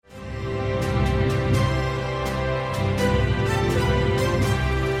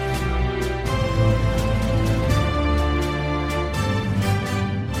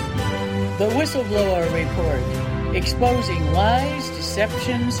Whistleblower Report, exposing lies,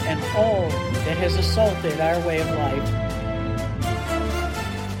 deceptions, and all that has assaulted our way of life.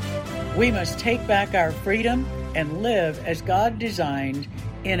 We must take back our freedom and live as God designed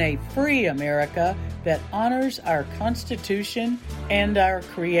in a free America that honors our Constitution and our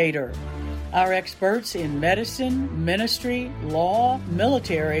Creator. Our experts in medicine, ministry, law,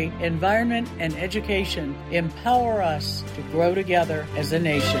 military, environment, and education empower us to grow together as a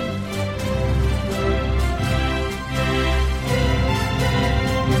nation.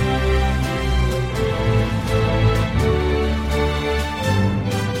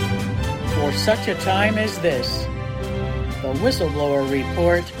 For such a time as this, the Whistleblower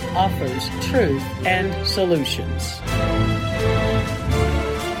Report offers truth and solutions.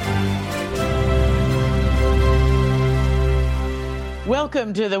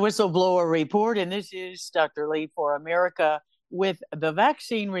 Welcome to the Whistleblower Report, and this is Dr. Lee for America with the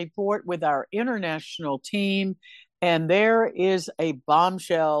vaccine report with our international team. And there is a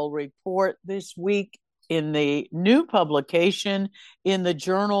bombshell report this week in the new publication in the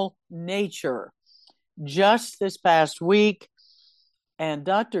journal Nature. Just this past week, and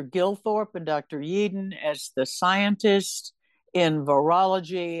Dr. Gilthorpe and Dr. Yeadon, as the scientists in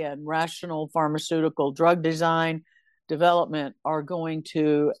virology and rational pharmaceutical drug design development, are going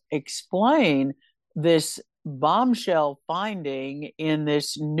to explain this bombshell finding in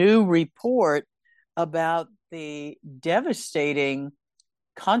this new report about the devastating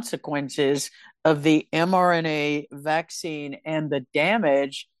consequences of the mRNA vaccine and the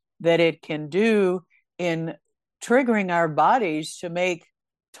damage that it can do in triggering our bodies to make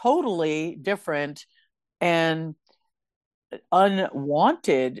totally different and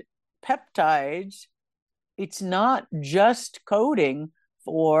unwanted peptides. It's not just coding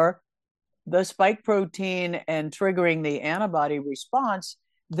for the spike protein and triggering the antibody response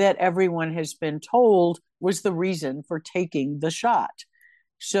that everyone has been told was the reason for taking the shot.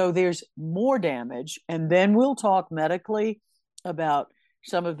 So there's more damage. And then we'll talk medically about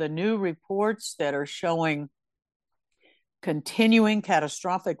some of the new reports that are showing continuing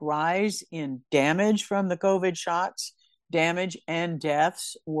catastrophic rise in damage from the COVID shots, damage and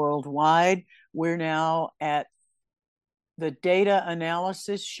deaths worldwide. We're now at the data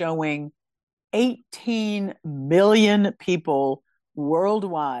analysis showing 18 million people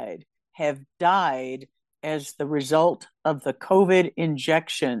worldwide have died as the result of the COVID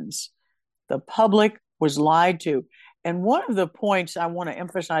injections. The public was lied to. And one of the points I want to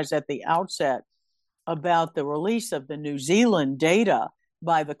emphasize at the outset about the release of the New Zealand data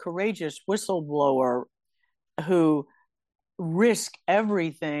by the courageous whistleblower who risked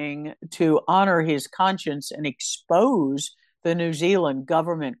everything to honor his conscience and expose the New Zealand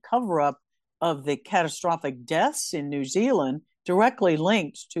government cover-up of the catastrophic deaths in New Zealand directly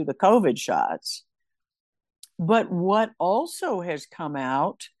linked to the COVID shots. But what also has come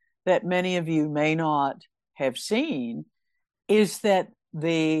out that many of you may not have seen is that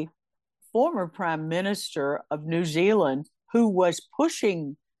the former Prime Minister of New Zealand, who was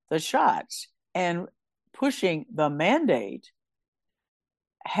pushing the shots and pushing the mandate,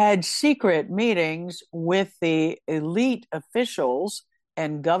 had secret meetings with the elite officials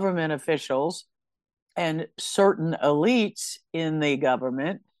and government officials and certain elites in the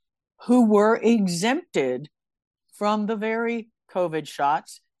government who were exempted from the very COVID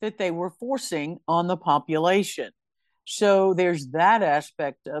shots that they were forcing on the population. So there's that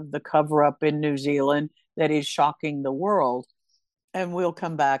aspect of the cover-up in New Zealand that is shocking the world. And we'll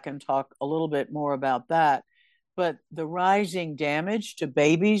come back and talk a little bit more about that. But the rising damage to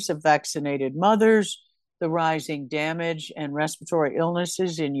babies of vaccinated mothers, the rising damage and respiratory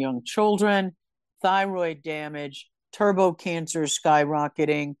illnesses in young children, thyroid damage, turbo cancer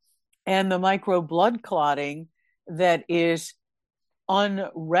skyrocketing, and the micro blood clotting that is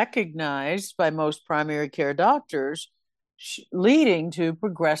unrecognized by most primary care doctors, leading to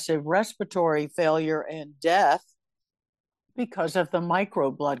progressive respiratory failure and death because of the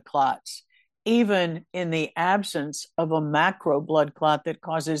micro blood clots, even in the absence of a macro blood clot that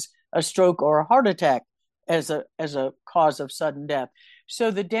causes a stroke or a heart attack as a cause of sudden death.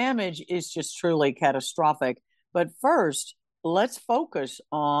 So the damage is just truly catastrophic. But first, let's focus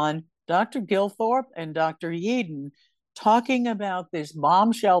on Dr. Gilthorpe and Dr. Yeadon talking about this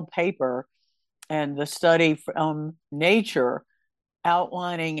bombshell paper and the study from Nature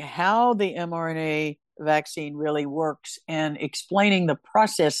outlining how the mRNA vaccine really works and explaining the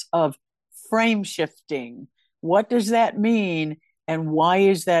process of frame shifting. What does that mean, and why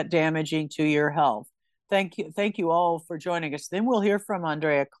is that damaging to your health? Thank you all for joining us. Then we'll hear from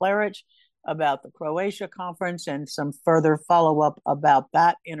Andrea Klaric about the Croatia conference and some further follow-up about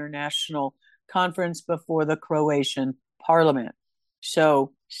that international conference before the Croatian parliament.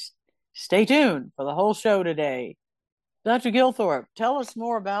 So stay tuned for the whole show today. Dr. Gilthorpe, tell us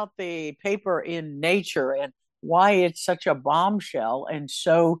more about the paper in Nature and why it's such a bombshell and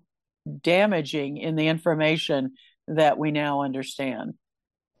so damaging in the information that we now understand.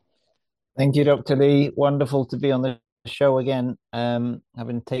 Thank you, Dr. Lee. Wonderful to be on the show again.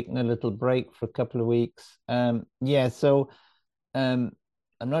 Having taken a little break for a couple of weeks.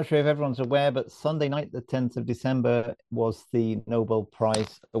 I'm not sure if everyone's aware, but Sunday night, the 10th of December, was the Nobel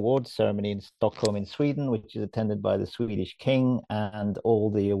Prize Awards ceremony in Stockholm in Sweden, which is attended by the Swedish King and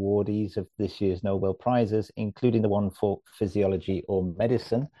all the awardees of this year's Nobel Prizes, including the one for physiology or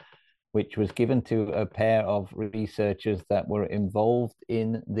medicine, which was given to a pair of researchers that were involved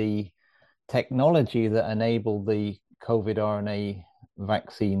in the technology that enabled the COVID RNA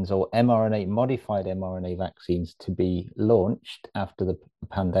vaccines or mRNA, modified mRNA vaccines to be launched after the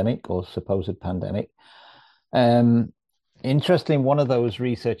pandemic or supposed pandemic. Interestingly, one of those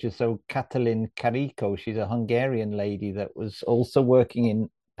researchers, so Katalin Kariko, she's a Hungarian lady that was also working in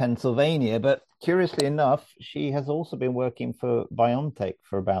Pennsylvania, but curiously enough, she has also been working for BioNTech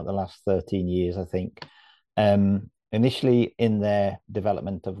for about the last 13 years, I think. Initially in their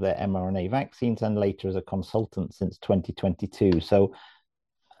development of their mRNA vaccines and later as a consultant since 2022. So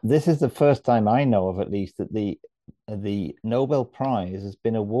this is the first time I know of, at least, that the Nobel Prize has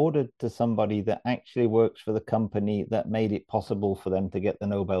been awarded to somebody that actually works for the company that made it possible for them to get the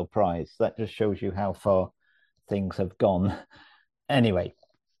Nobel Prize. That just shows you how far things have gone. Anyway,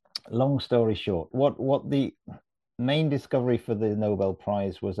 long story short, what the main discovery for the Nobel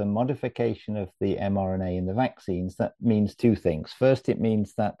Prize was a modification of the mRNA in the vaccines. That means two things. First, it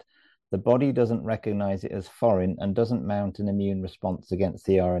means that the body doesn't recognize it as foreign and doesn't mount an immune response against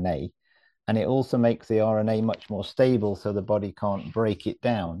the RNA. And it also makes the RNA much more stable so the body can't break it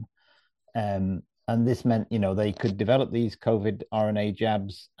down. And this meant, they could develop these COVID RNA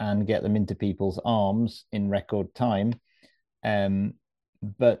jabs and get them into people's arms in record time.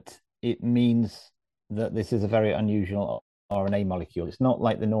 But it means that this is a very unusual RNA molecule. It's not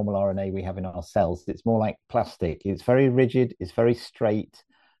like the normal RNA we have in our cells. It's more like plastic. It's very rigid, it's very straight,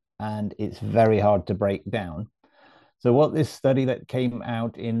 and it's very hard to break down. So what this study that came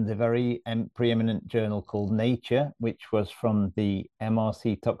out in the very preeminent journal called Nature, which was from the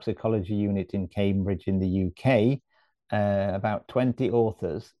MRC toxicology unit in Cambridge in the UK, about 20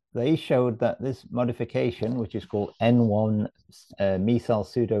 authors, they showed that this modification, which is called N1 methyl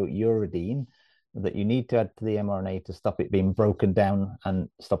pseudouridine, that you need to add to the mRNA to stop it being broken down and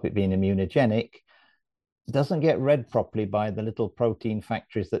stop it being immunogenic, doesn't get read properly by the little protein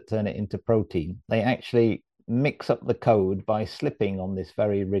factories that turn it into protein. They actually mix up the code by slipping on this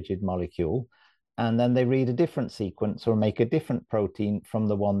very rigid molecule, and then they read a different sequence or make a different protein from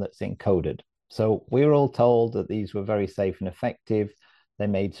the one that's encoded. So we were all told that these were very safe and effective. They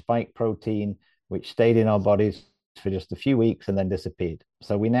made spike protein, which stayed in our bodies for just a few weeks and then disappeared.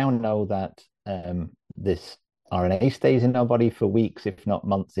 So we now know that this RNA stays in our body for weeks, if not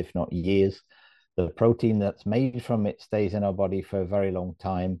months, if not years. The protein that's made from it stays in our body for a very long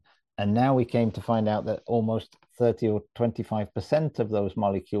time. And now we came to find out that almost 30 or 25% of those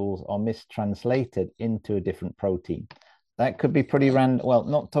molecules are mistranslated into a different protein. That could be pretty random. Well,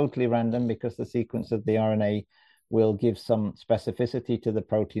 not totally random, because the sequence of the RNA will give some specificity to the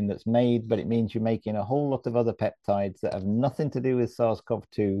protein that's made, but it means you're making a whole lot of other peptides that have nothing to do with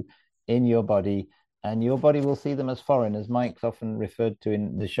SARS-CoV-2 in your body, and your body will see them as foreign, as Mike's often referred to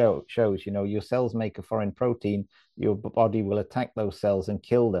in the shows. Your cells make a foreign protein, your body will attack those cells and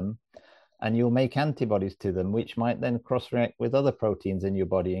kill them, and you'll make antibodies to them, which might then cross-react with other proteins in your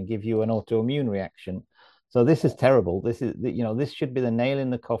body and give you an autoimmune reaction. So this is terrible. This should be the nail in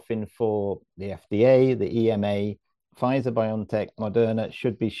the coffin for the FDA, the EMA, Pfizer, BioNTech, Moderna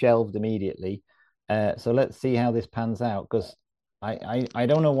should be shelved immediately. So let's see how this pans out, because I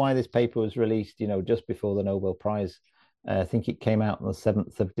don't know why this paper was released, just before the Nobel Prize. I think it came out on the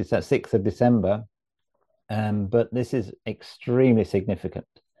 6th of December. But this is extremely significant.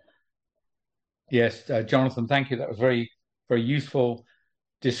 Yes, Jonathan, thank you. That was very, very useful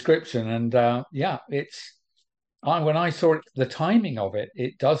description. And when I saw it, the timing of it,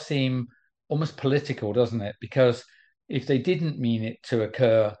 it does seem almost political, doesn't it? Because if they didn't mean it to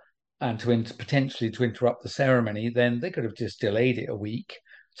occur and potentially to interrupt the ceremony, then they could have just delayed it a week.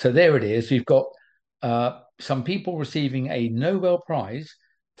 So there it is. We've got some people receiving a Nobel Prize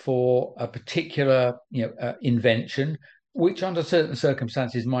for a particular invention, which under certain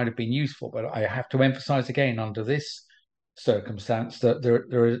circumstances might have been useful. But I have to emphasize again, under this circumstance, that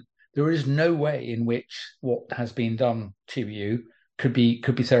there is no way in which what has been done to you could be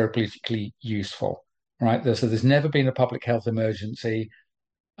therapeutically useful, right? So there's never been a public health emergency,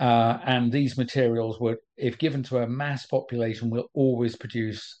 and these materials would, if given to a mass population, will always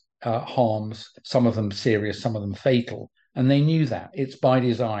produce harms. Some of them serious, some of them fatal, and they knew that. It's by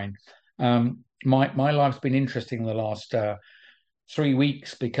design. My life's been interesting in the last 3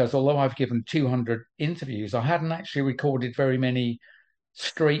 weeks because although I've given 200 interviews, I hadn't actually recorded very many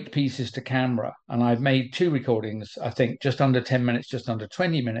straight pieces to camera, and I've made 2 recordings, I think just under 10 minutes, just under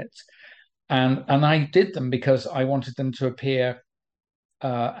 20 minutes, and I did them because I wanted them to appear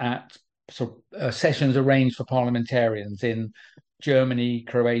at sort of sessions arranged for parliamentarians in Germany,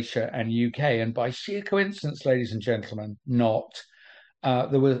 Croatia, and UK. And by sheer coincidence, ladies and gentlemen,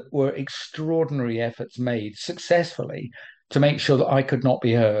 there were extraordinary efforts made successfully to make sure that I could not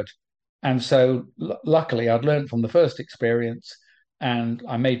be heard. And so, luckily, I'd learned from the first experience, and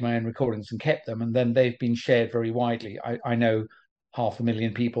I made my own recordings and kept them. And then they've been shared very widely. I know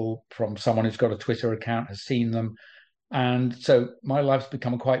 500,000 people from someone who's got a Twitter account has seen them. And so my life's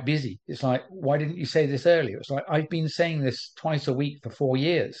become quite busy. It's like, why didn't you say this earlier? It's like, I've been saying this twice a week for 4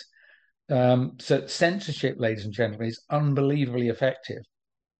 years. So censorship, ladies and gentlemen, is unbelievably effective.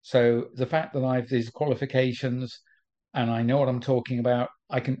 So the fact that I've these qualifications and I know what I'm talking about,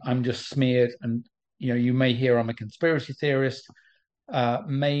 I'm just smeared. And, you may hear I'm a conspiracy theorist.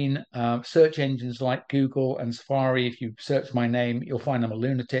 Main search engines like Google and Safari, if you search my name, you'll find I'm a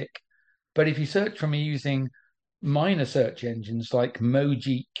lunatic. But if you search for me using minor search engines like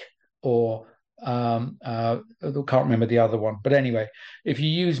Mojeek or I can't remember the other one. But anyway, if you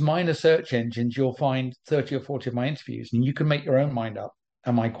use minor search engines, you'll find 30 or 40 of my interviews, and you can make your own mind up.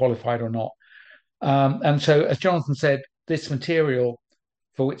 Am I qualified or not? And so, as Jonathan said, this material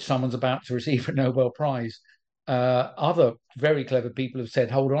for which someone's about to receive a Nobel Prize, other very clever people have said,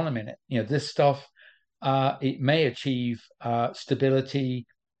 hold on a minute, this stuff, it may achieve stability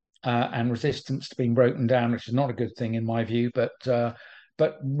and resistance to being broken down, which is not a good thing in my view.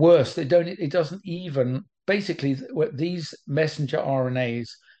 But worse, it doesn't even basically these messenger RNAs,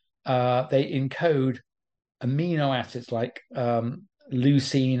 they encode amino acids like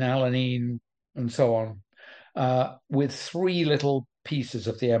leucine, alanine, and so on, with 3 little pieces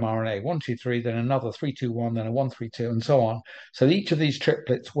of the mRNA, 1, 2, 3, then another 3, 2, 1, then a 1, 3, 2, and so on. So each of these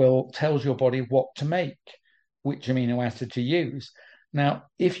triplets tells your body what to make, which amino acid to use. Now,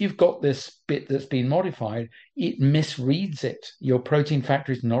 if you've got this bit that's been modified, it misreads it. Your protein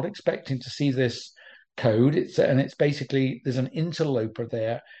factory is not expecting to see this code. It's basically, there's an interloper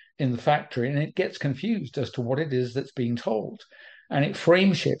there in the factory, and it gets confused as to what it is that's being told. And it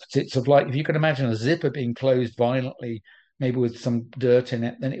frame shifts. It's sort of like, if you can imagine a zipper being closed violently, maybe with some dirt in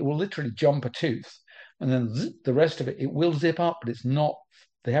it, then it will literally jump a tooth. And then the rest of it will zip up, but it's not,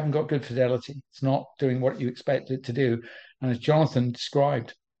 they haven't got good fidelity. It's not doing what you expect it to do. And as Jonathan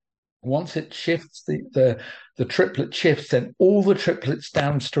described, once it shifts, the triplet shifts, then all the triplets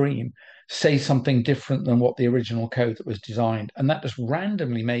downstream say something different than what the original code that was designed. And that just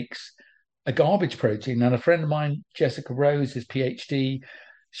randomly makes a garbage protein. And a friend of mine, Jessica Rose, his PhD,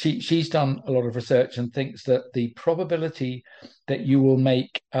 she's done a lot of research and thinks that the probability that you will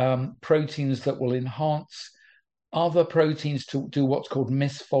make proteins that will enhance other proteins to do what's called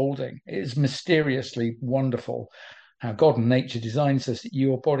misfolding is mysteriously wonderful. How God and nature designs this, that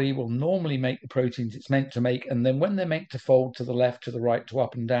your body will normally make the proteins it's meant to make, and then when they're meant to fold to the left, to the right, to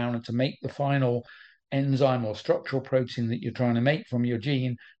up and down, and to make the final enzyme or structural protein that you're trying to make from your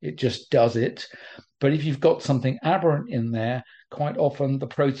gene, it just does it. But if you've got something aberrant in there, quite often the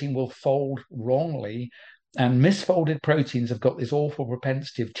protein will fold wrongly. And misfolded proteins have got this awful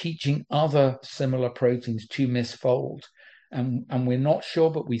propensity of teaching other similar proteins to misfold. And we're not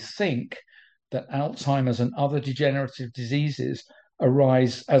sure, but we think that Alzheimer's and other degenerative diseases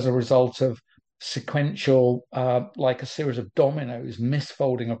arise as a result of sequential, like a series of dominoes,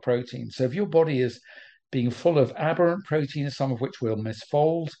 misfolding of proteins. So if your body is being full of aberrant proteins, some of which will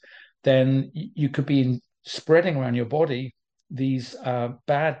misfold, then you could be spreading around your body these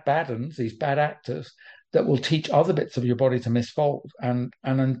bad uns, these bad actors that will teach other bits of your body to misfold. And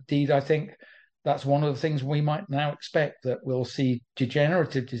indeed, I think that's one of the things we might now expect, that we'll see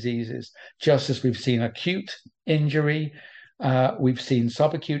degenerative diseases, just as we've seen acute injury, we've seen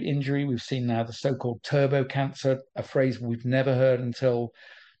subacute injury, we've seen now the so-called turbo cancer, a phrase we've never heard until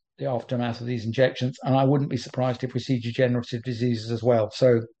the aftermath of these injections. And I wouldn't be surprised if we see degenerative diseases as well.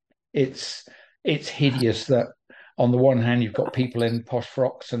 So it's hideous that on the one hand, you've got people in posh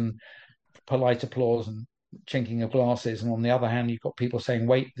frocks and polite applause and chinking of glasses, and on the other hand, you've got people saying,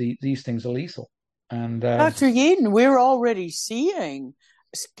 wait, these things are lethal. And Dr. Yeadon, we're already seeing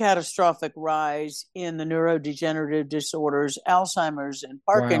catastrophic rise in the neurodegenerative disorders, Alzheimer's and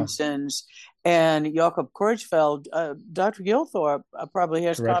Wow, Parkinson's. And Jakob Creutzfeldt, Dr. Gilthorpe probably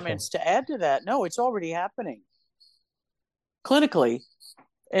has dreadful. comments to add to that. No, it's already happening clinically.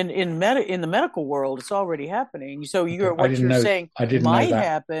 And in the medical world, it's already happening. So Okay, what you're saying I didn't know might that.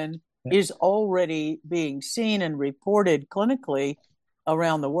 happen Yeah. is already being seen and reported clinically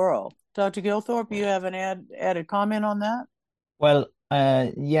around the world. Dr. Gilthorpe, you have an added comment on that? Well,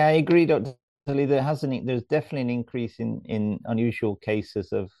 yeah, I agree, Dr. Tully. There's definitely an increase in unusual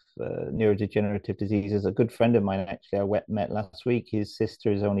cases of neurodegenerative diseases. A good friend of mine, actually, I met last week. His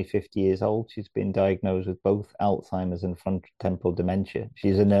sister is only 50 years old. She's been diagnosed with both Alzheimer's and frontotemporal dementia.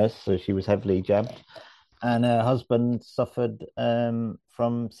 She's a nurse, so she was heavily jabbed. And her husband suffered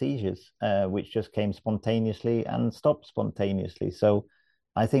from seizures, which just came spontaneously and stopped spontaneously. So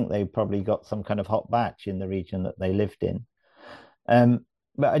I think they probably got some kind of hot batch in the region that they lived in. Um,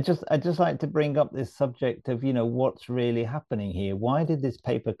 but I just like to bring up this subject of, what's really happening here. Why did this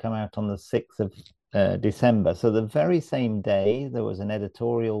paper come out on the 6th of December? So the very same day, there was an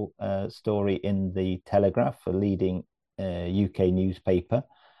editorial story in the Telegraph, a leading UK newspaper,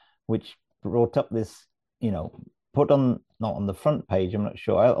 which brought up this, put on, not on the front page, I'm not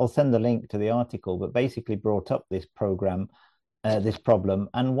sure. I'll send the link to the article, but basically brought up this problem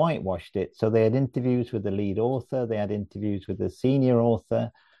and whitewashed it. So they had interviews with the lead author, they had interviews with the senior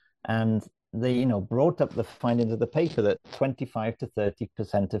author, and they, brought up the findings of the paper that 25 to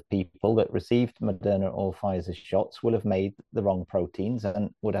 30% of people that received Moderna or Pfizer shots will have made the wrong proteins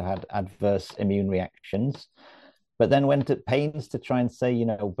and would have had adverse immune reactions. But then went at pains to try and say,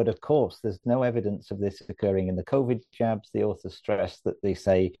 but of course, there's no evidence of this occurring in the COVID jabs. The authors stressed that they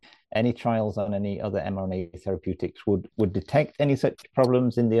say any trials on any other mRNA therapeutics would detect any such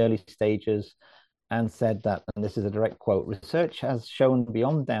problems in the early stages, and said that, and this is a direct quote, research has shown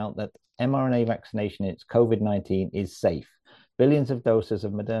beyond doubt that mRNA vaccination against COVID-19 is safe. Billions of doses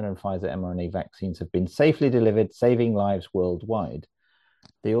of Moderna and Pfizer mRNA vaccines have been safely delivered, saving lives worldwide.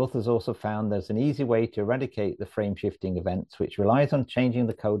 The authors also found there's an easy way to eradicate the frame shifting events, which relies on changing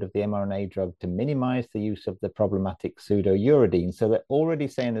the code of the mRNA drug to minimize the use of the problematic pseudouridine. So they're already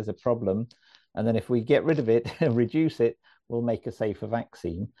saying there's a problem. And then if we get rid of it and reduce it, we'll make a safer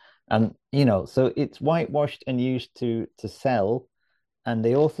vaccine. And, so it's whitewashed and used to sell. And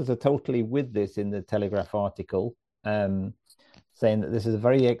the authors are totally with this in the Telegraph article, saying that this is a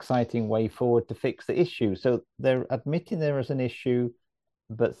very exciting way forward to fix the issue. So they're admitting there is an issue,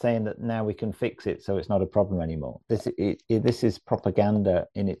 but saying that now we can fix it, so it's not a problem anymore. This is propaganda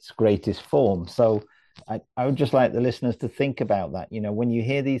in its greatest form. So I would just like the listeners to think about that. When you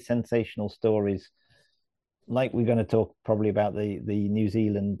hear these sensational stories, like we're going to talk probably about the New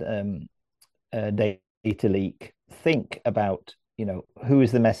Zealand data leak, think about who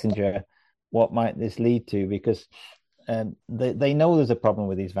is the messenger, what might this lead to, because they know there's a problem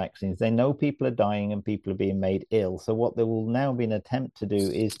with these vaccines. They know people are dying and people are being made ill. So what there will now be an attempt to do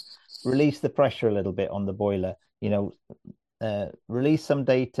is release the pressure a little bit on the boiler, release some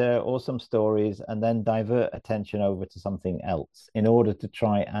data or some stories and then divert attention over to something else in order to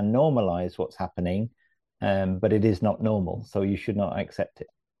try and normalize what's happening. But it is not normal, so you should not accept it.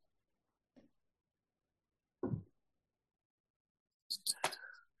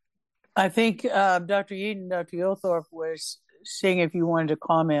 I think Dr. Yeadon, Dr. Gilthorpe was seeing if you wanted to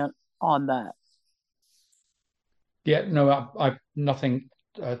comment on that. Yeah, no, I've nothing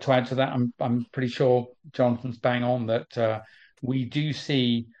to add to that. I'm pretty sure Jonathan's bang on that we do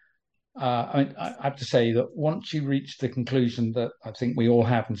see. I have to say that once you reach the conclusion that I think we all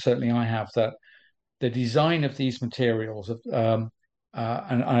have, and certainly I have, that the design of these materials, and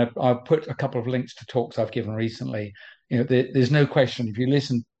I've put a couple of links to talks I've given recently. There's no question. If you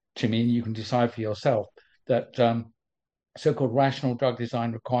listen to me, you can decide for yourself that so-called rational drug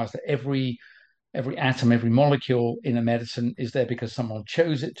design requires that every atom, every molecule in a medicine is there because someone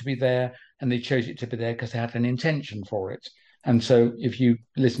chose it to be there, and they chose it to be there because they had an intention for it. And so, if you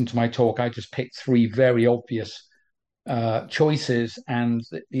listen to my talk, I just picked three very obvious choices and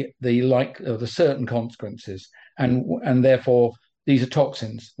the certain consequences, and therefore these are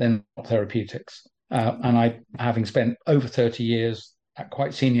toxins, they're not therapeutics. And I, having spent over 30 years at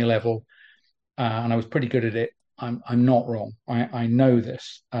quite senior level, and I was pretty good at it. I'm not wrong. I know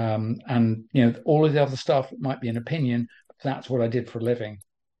this, and all of the other stuff might be an opinion. But that's what I did for a living,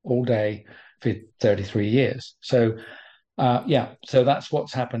 all day for 33 years. So so that's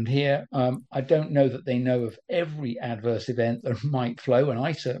what's happened here. I don't know that they know of every adverse event that might flow, and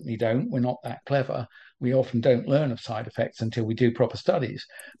I certainly don't. We're not that clever. We often don't learn of side effects until we do proper studies.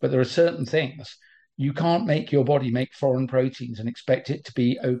 But there are certain things You can't make your body make foreign proteins and expect it to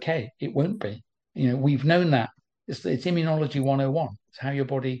be okay. It won't be. We've known that. It's immunology 101. It's how your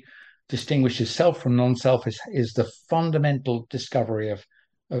body distinguishes self from non-self is the fundamental discovery of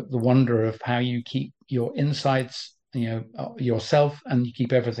the wonder of how you keep your insides, yourself, and you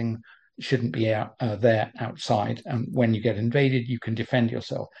keep everything shouldn't be out there outside. And when you get invaded, you can defend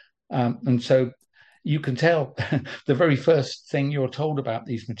yourself. And so you can tell the very first thing you're told about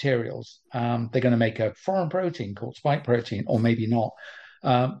these materials, they're going to make a foreign protein called spike protein, or maybe not.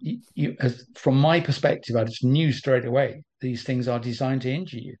 From my perspective, I just knew straight away these things are designed to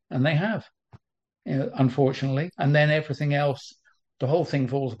injure you, and they have, unfortunately. And then everything else, the whole thing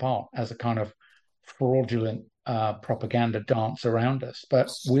falls apart as a kind of fraudulent propaganda dance around us.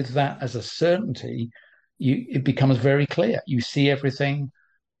 But with that as a certainty, it becomes very clear. You see everything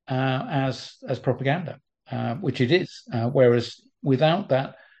as propaganda, which it is. Whereas without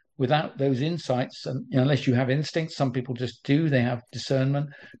that, without those insights, and unless you have instinct, some people just do, they have discernment.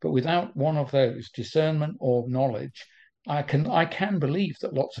 But without one of those, discernment or knowledge, I can believe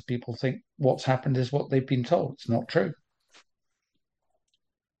that lots of people think what's happened is what they've been told. It's not true.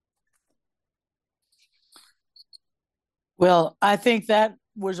 Well, I think that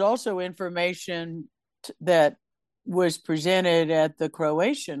was also information that was presented at the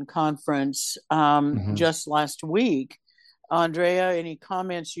Croatian conference just last week. Andrea, any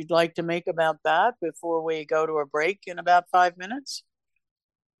comments you'd like to make about that before we go to a break in about 5 minutes?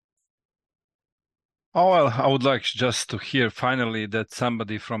 Oh, well, I would like just to hear finally that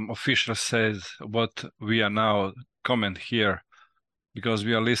somebody from official says what we are now comment here, because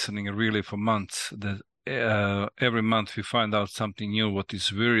we are listening really for months. That every month we find out something new, what is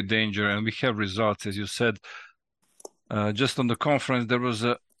very dangerous, and we have results, as you said. Just on the conference, there was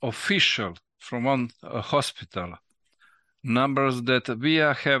an official from one hospital numbers that we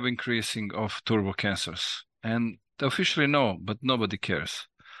have increasing of turbo cancers, and they officially know, but nobody cares.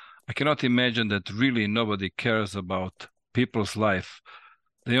 I cannot imagine that really nobody cares about people's life.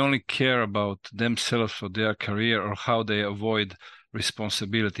 They only care about themselves or their career or how they avoid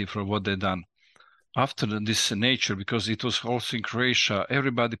responsibility for what they've done. After this nature, because it was also in Croatia,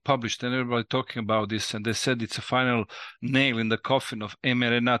 everybody published and everybody talking about this, and they said it's a final nail in the coffin of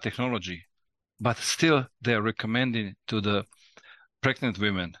mRNA technology. But still, they're recommending to the pregnant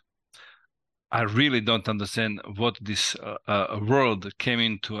women. I really don't understand what this world came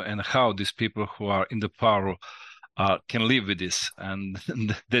into and how these people who are in the power can live with this. And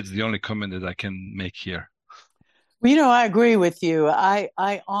that's the only comment that I can make here. Well, I agree with you.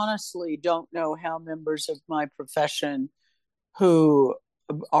 I honestly don't know how members of my profession who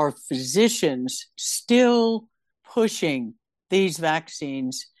are physicians still pushing these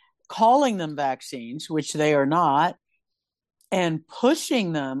vaccines, calling them vaccines, which they are not, and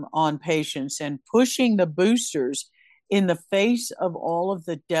pushing them on patients and pushing the boosters in the face of all of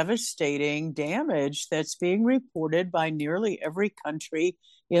the devastating damage that's being reported by nearly every country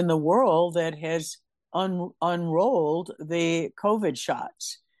in the world that has unrolled the COVID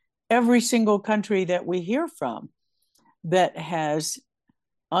shots. Every single country that we hear from that has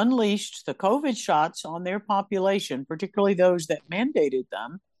unleashed the COVID shots on their population, particularly those that mandated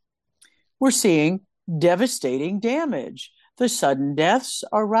them, we're seeing devastating damage. The sudden deaths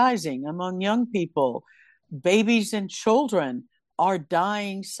are rising among young people. Babies and children are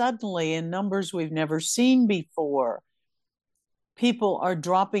dying suddenly in numbers we've never seen before. People are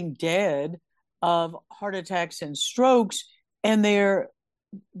dropping dead of heart attacks and strokes, and they're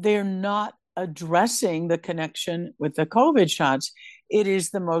not addressing the connection with the COVID shots. It is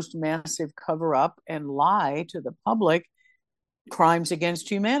the most massive cover-up and lie to the public, crimes against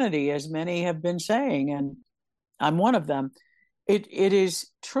humanity, as many have been saying, and I'm one of them. It is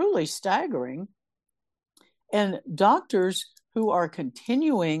truly staggering. And doctors who are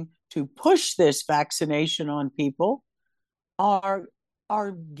continuing to push this vaccination on people are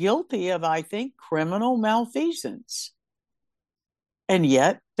guilty of, I think, criminal malfeasance. And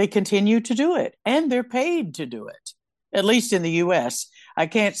yet they continue to do it, and they're paid to do it, at least in the US. I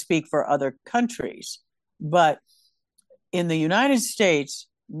can't speak for other countries, but in the United States,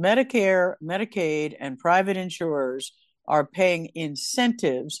 Medicare, Medicaid, and private insurers are paying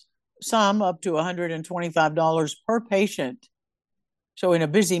incentives, some up to $125 per patient. So in a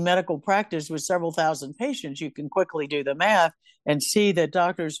busy medical practice with several thousand patients, you can quickly do the math and see that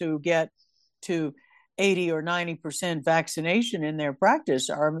doctors who get to 80 or 90% vaccination in their practice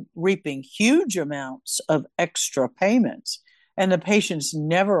are reaping huge amounts of extra payments. And the patients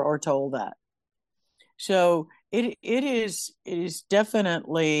never are told that. So it is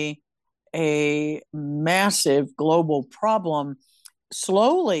definitely a massive global problem.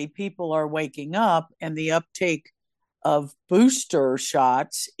 slowly people are waking up and the uptake of booster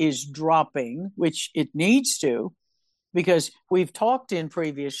shots is dropping, which it needs to, because we've talked in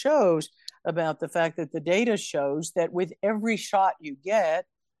previous shows about the fact that the data shows that with every shot you get,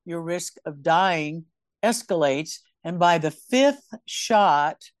 your risk of dying escalates. And by the fifth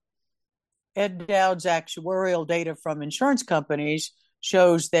shot, Ed Dowd's actuarial data from insurance companies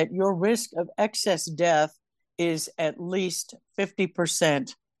shows that your risk of excess death is at least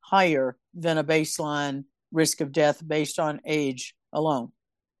 50% higher than a baseline risk of death based on age alone.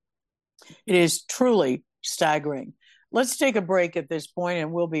 It is truly staggering. Let's take a break at this point,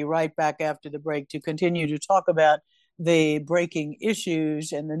 and we'll be right back after the break to continue to talk about the breaking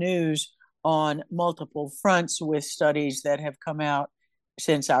issues and the news on multiple fronts with studies that have come out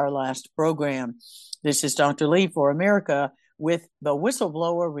since our last program. This is Dr. Lee for America with the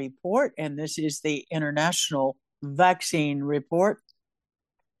Whistleblower Report, and this is the International Vaccine Report.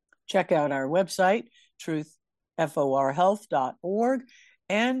 Check out our website, truthforhealth.org,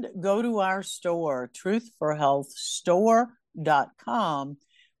 and go to our store, truthforhealthstore.com,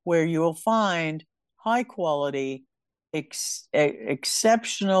 where you will find high-quality,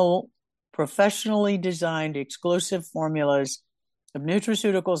 exceptional, professionally designed exclusive formulas of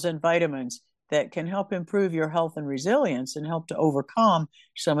nutraceuticals and vitamins that can help improve your health and resilience and help to overcome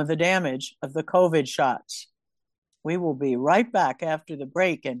some of the damage of the COVID shots. We will be right back after the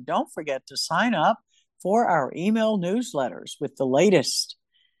break, and don't forget to sign up for our email newsletters with the latest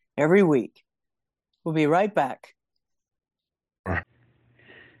every week. We'll be right back.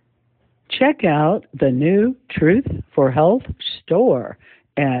 Check out the new Truth for Health store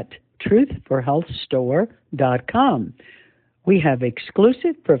at truthforhealthstore.com. We have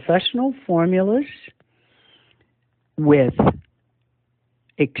exclusive professional formulas with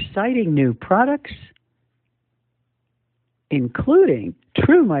exciting new products, including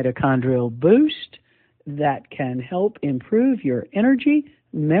True Mitochondrial Boost that can help improve your energy,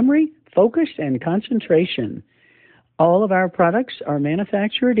 memory, focus, and concentration. All of our products are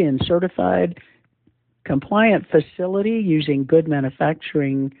manufactured in certified compliant facility using good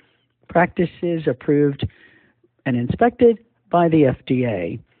manufacturing practices approved and inspected by the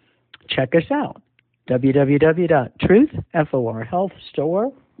FDA. Check us out,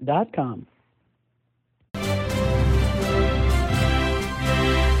 www.truthforhealthstore.com.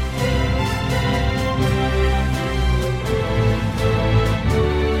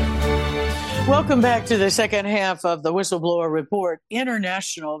 Welcome back to the second half of the Whistleblower Report,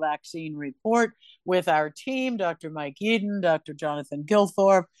 International Vaccine Report, with our team, Dr. Mike Eden, Dr. Jonathan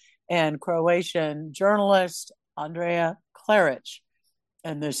Gilthorpe, and Croatian journalist Andrea Klaric.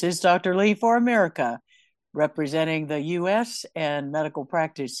 And this is Dr. Lee for America, representing the U.S. and medical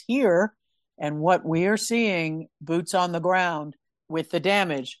practice here, and what we are seeing boots on the ground with the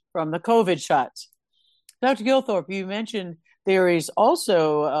damage from the COVID shots. Dr. Gilthorpe, you mentioned there is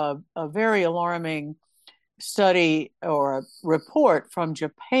also a very alarming study or a report from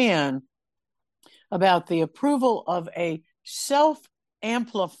Japan about the approval of a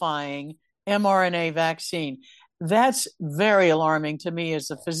self-amplifying mRNA vaccine. That's very alarming to me as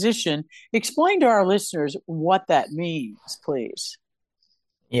a physician. Explain to our listeners what that means, please.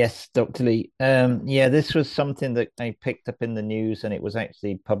 Yes, Dr. Lee. This was something that I picked up in the news, and it was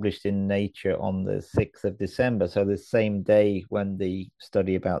actually published in Nature on the 6th of December. So the same day when the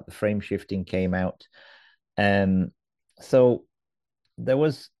study about the frame shifting came out. So there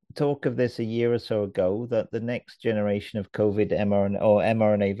was talk of this a year or so ago, that the next generation of COVID mRNA or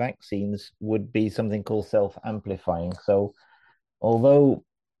mRNA vaccines would be something called self-amplifying. So although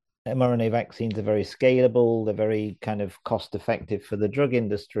mRNA vaccines are very scalable, they're very kind of cost effective for the drug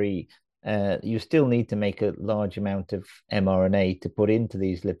industry, you still need to make a large amount of mRNA to put into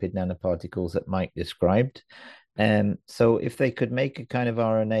these lipid nanoparticles that Mike described. So if they could make a kind of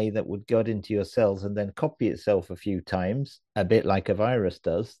RNA that would go into your cells and then copy itself a few times, a bit like a virus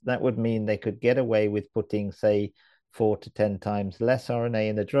does, that would mean they could get away with putting, say, 4 to 10 times less RNA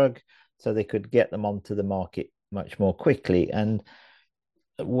in the drug, so they could get them onto the market much more quickly. And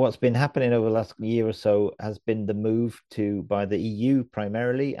what's been happening over the last year or so has been the move by the EU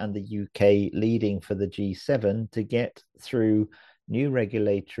primarily, and the UK leading for the G7, to get through new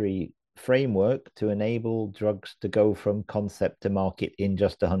regulatory framework to enable drugs to go from concept to market in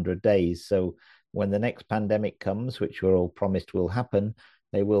just 100 days. So when the next pandemic comes, which we're all promised will happen,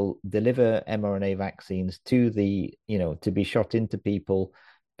 they will deliver mRNA vaccines to to be shot into people,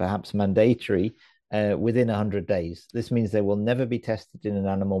 perhaps mandatory, within 100 days. This means they will never be tested in an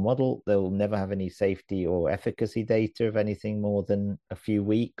animal model. They will never have any safety or efficacy data of anything more than a few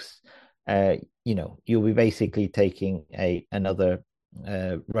weeks. You'll be basically taking another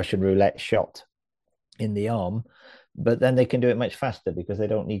Russian roulette shot in the arm, but then they can do it much faster because they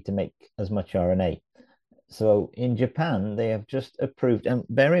don't need to make as much RNA. So in Japan, they have just approved, and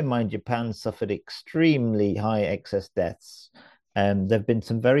bear in mind, Japan suffered extremely high excess deaths. There have been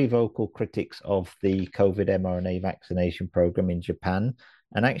some very vocal critics of the COVID mRNA vaccination program in Japan.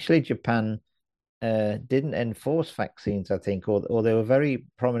 And actually, Japan didn't enforce vaccines, I think, or they were very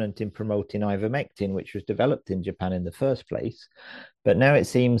prominent in promoting ivermectin, which was developed in Japan in the first place. But now it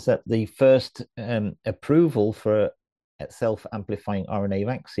seems that the first approval for self-amplifying RNA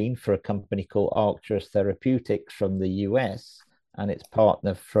vaccine for a company called Arcturus Therapeutics from the US and its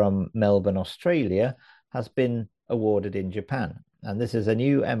partner from Melbourne, Australia, has been awarded in Japan. And this is a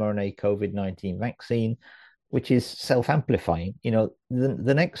new mRNA COVID-19 vaccine, which is self-amplifying. You know,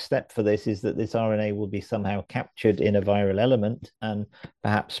 the next step for this is that this RNA will be somehow captured in a viral element and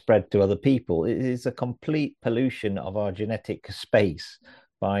perhaps spread to other people. It is a complete pollution of our genetic space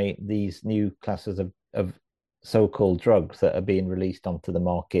by these new classes of so-called drugs that are being released onto the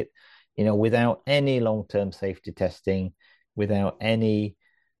market, you know, without any long-term safety testing, without any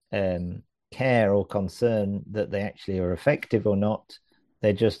care or concern that they actually are effective or not.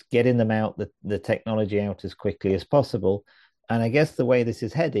 They're just getting them out, the technology out as quickly as possible. And I guess the way this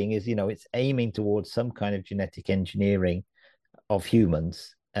is heading is, you know, it's aiming towards some kind of genetic engineering of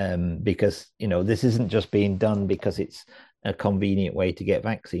humans, because, you know, this isn't just being done because it's a convenient way to get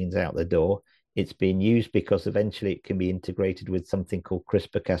vaccines out the door. It's being used because eventually it can be integrated with something called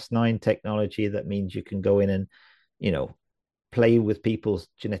CRISPR-Cas9 technology. That means you can go in and, you know, play with people's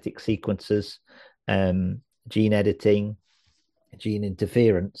genetic sequences, gene editing, gene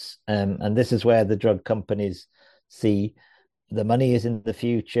interference. And this is where the drug companies see the money is in the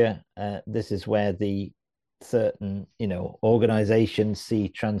future. This is where the certain, you know, organizations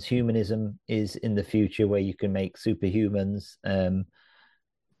see transhumanism is in the future, where you can make superhumans.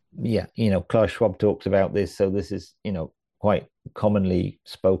 Yeah, you know, Klaus Schwab talks about this. So this is, you know, quite commonly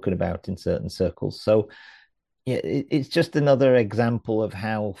spoken about in certain circles. So yeah, it's just another example of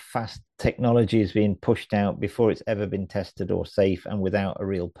how fast technology is being pushed out before it's ever been tested or safe, and without a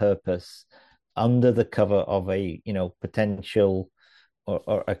real purpose, under the cover of a, you know, potential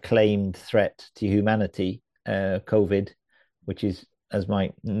or a claimed threat to humanity, COVID, which is, as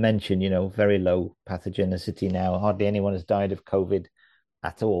Mike mentioned, you know, very low pathogenicity now. Hardly anyone has died of COVID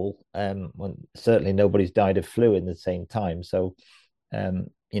at all. Well, certainly nobody's died of flu in the same time. So,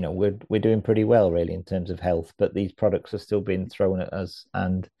 you know, we're doing pretty well, really, in terms of health. But these products are still being thrown at us,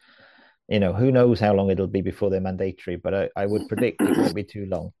 and, you know, who knows how long it'll be before they're mandatory. But I would predict it won't be too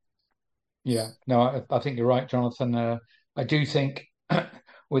long. Yeah, no, I think you're right, Jonathan. I do think,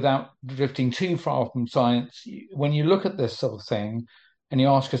 without drifting too far from science, when you look at this sort of thing, and you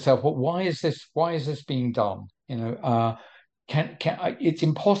ask yourself, well, why is this? Why is this being done? You know, it's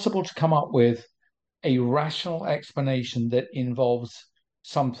impossible to come up with a rational explanation that involves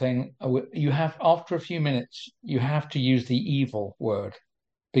something. You have, after a few minutes, you have to use the evil word,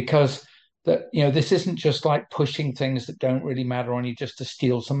 because that, you know, this isn't just like pushing things that don't really matter on you just to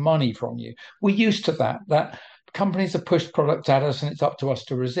steal some money from you. We're used to that companies have pushed products at us, and it's up to us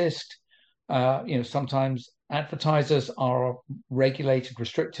to resist. You know, sometimes advertisers are regulated,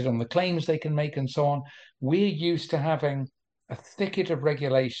 restricted on the claims they can make, and so on. We're used to having a thicket of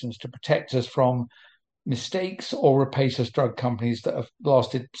regulations to protect us from mistakes or rapacious drug companies that have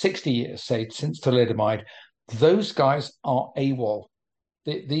lasted 60 years, say, since thalidomide. Those guys are AWOL.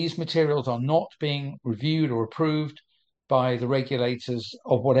 These materials are not being reviewed or approved by the regulators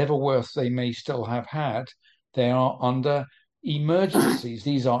of whatever worth they may still have had. They are under emergencies.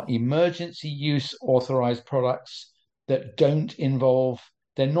 These are emergency use authorized products that don't involve,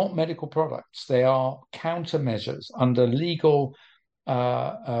 they're not medical products. They are countermeasures under legal,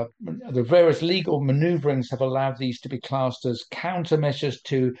 the various legal maneuverings have allowed these to be classed as countermeasures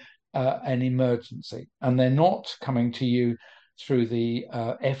to an emergency. And they're not coming to you through the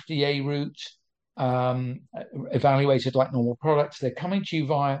FDA route, evaluated like normal products. They're coming to you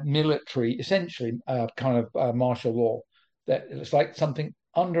via military, essentially, kind of martial law. That it's like something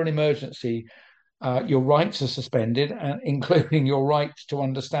under an emergency. Your rights are suspended, including your right to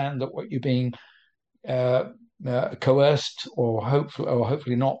understand that what you're being coerced or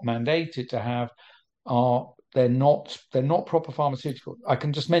hopefully not mandated to have they're not proper pharmaceuticals. I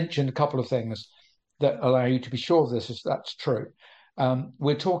can just mention a couple of things that allow you to be sure of this, that's true.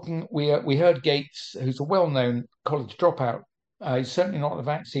 We heard Gates, who's a well-known college dropout. He's certainly not a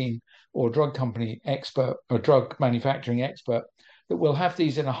vaccine or drug company expert or drug manufacturing expert, that we'll have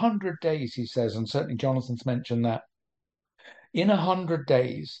these in 100 days, he says, and certainly Jonathan's mentioned that. In 100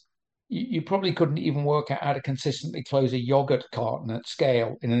 days, you probably couldn't even work out how to consistently close a yogurt carton at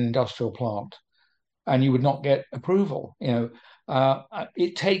scale in an industrial plant, and you would not get approval.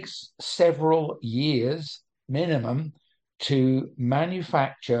 It takes several years minimum to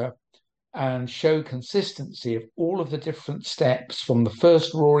manufacture and show consistency of all of the different steps from the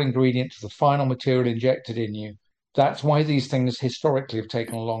first raw ingredient to the final material injected in you. That's why these things historically have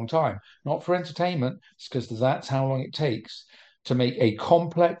taken a long time, not for entertainment. It's because that's how long it takes to make a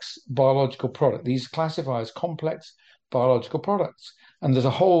complex biological product. These classify as complex biological products. And there's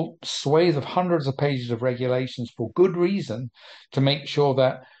a whole swathe of hundreds of pages of regulations for good reason to make sure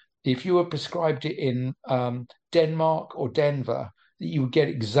that if you were prescribed it in Denmark or Denver, that you would get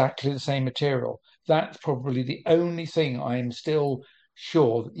exactly the same material. That's probably the only thing I am still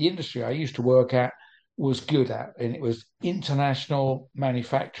sure that the industry I used to work at was good at, and it was international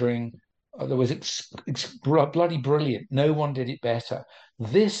manufacturing. There was bloody brilliant. No one did it better.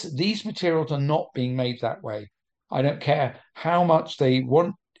 These materials are not being made that way. I don't care how much they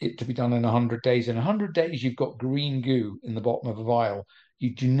want it to be done in 100 days. In 100 days, you've got green goo in the bottom of a vial.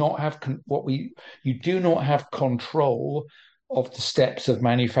 You do not have you do not have control of the steps of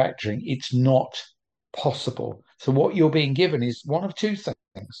manufacturing. It's not possible. So what you're being given is one of two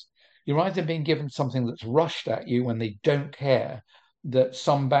things. You're either being given something that's rushed at you when they don't care that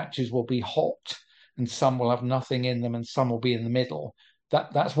some batches will be hot and some will have nothing in them and some will be in the middle.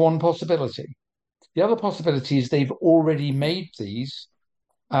 That's one possibility. The other possibility is they've already made these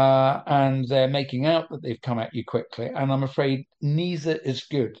and they're making out that they've come at you quickly. And I'm afraid neither is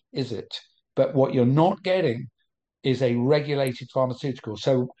good, is it? But what you're not getting is a regulated pharmaceutical.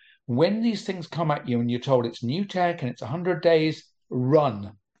 So when these things come at you and you're told it's new tech and it's 100 days,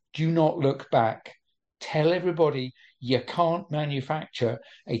 run. Do not look back. Tell everybody you can't manufacture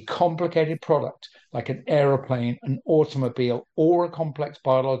a complicated product like an aeroplane, an automobile, or a complex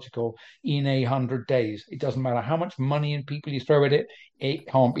biological in 100 days. It doesn't matter how much money and people you throw at it, it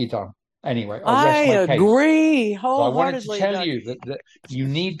can't be done. Anyway, I'll rest my case. I agree wholeheartedly. I wanted to tell Doug. you that you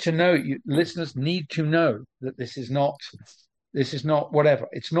need to know, listeners need to know that this is not whatever.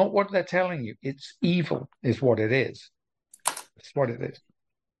 It's not what they're telling you. It's evil, is what it is. It's what it is.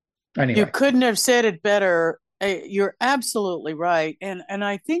 Anyway, you couldn't have said it better. You're absolutely right, and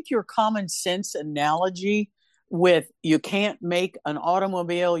I think your common sense analogy with you can't make an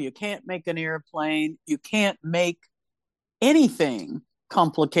automobile, you can't make an airplane, you can't make anything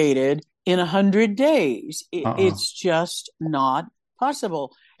complicated in 100 days. It's just not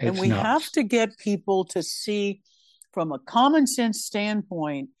possible. And we have to get people to see from a common sense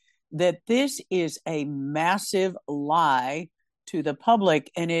standpoint that this is a massive lie to the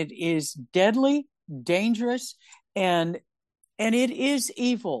public, and it is deadly, dangerous, and it is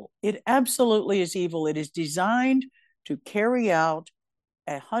evil. It absolutely is evil. It is designed to carry out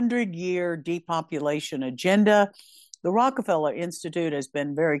a 100-year depopulation agenda. The Rockefeller Institute has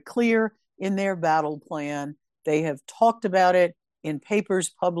been very clear in their battle plan. They have talked about it in papers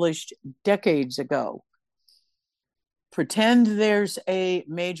published decades ago. Pretend there's a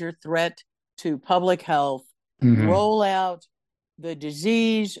major threat to public health, roll out the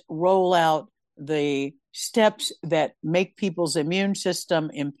disease, roll out the steps that make people's immune system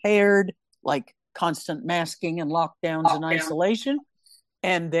impaired, like constant masking and lockdowns and isolation,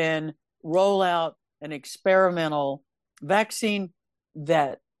 and then roll out an experimental vaccine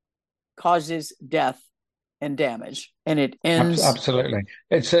that causes death and damage, and it ends. Absolutely.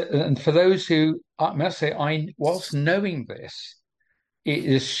 And for those who, I must say, whilst knowing this, it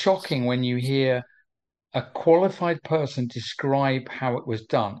is shocking when you hear a qualified person describe how it was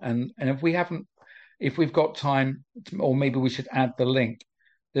done. And if we've got time, or maybe we should add the link.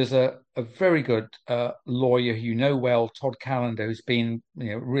 There's a very good lawyer who you know well, Todd Callender, who's been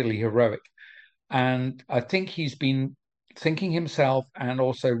really heroic. And I think he's been thinking himself and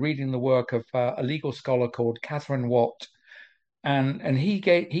also reading the work of a legal scholar called Catherine Watt. And he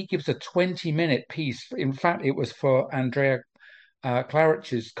gives a 20-minute piece. In fact, it was for Andrea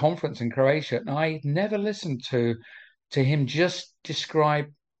Klarich's conference in Croatia. And I never listened to him just describe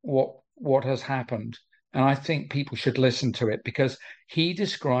what has happened. And I think people should listen to it because he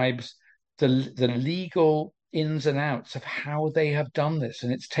describes the legal ins and outs of how they have done this.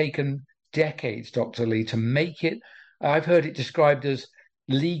 And it's taken decades, Dr. Lee, to make it. I've heard it described as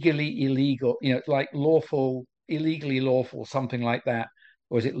legally illegal, like lawful, illegally lawful, something like that.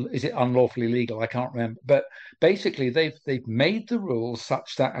 Or is it unlawfully legal? I can't remember. But basically, they've made the rules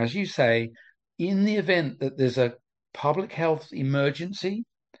such that, as you say, in the event that there's a public health emergency,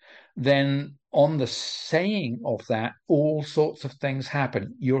 then on the saying of that, all sorts of things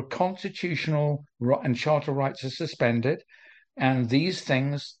happen. Your constitutional and charter rights are suspended. And these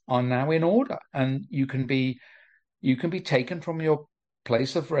things are now in order, and you can be taken from your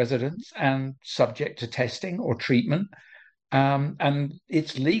place of residence and subject to testing or treatment. And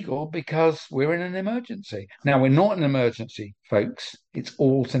it's legal because we're in an emergency. Now, we're not an emergency, folks. It's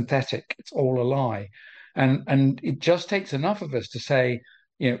all synthetic. It's all a lie. And it just takes enough of us to say,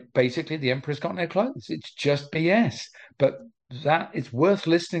 basically the emperor's got no clothes. It's just BS. But that it's worth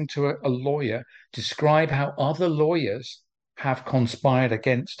listening to a lawyer describe how other lawyers have conspired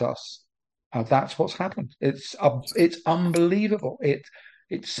against us. That's what's happened. It's unbelievable.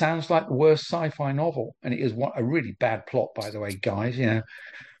 It sounds like the worst sci-fi novel, and it is a really bad plot, by the way, guys.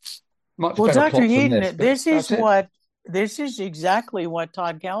 Much well, better Dr. plots than Heaton, this. This is exactly what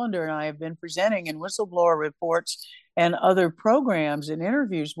Todd Callender and I have been presenting in Whistleblower reports and other programs and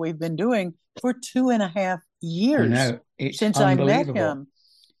interviews we've been doing for 2.5 years since I met him.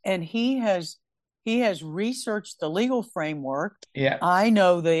 And he has researched the legal framework. Yeah. I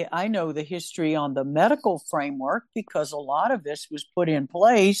know the history on the medical framework because a lot of this was put in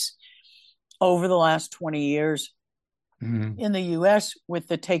place over the last 20 years in the US with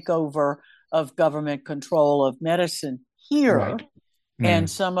the takeover of government control of medicine here. Right. And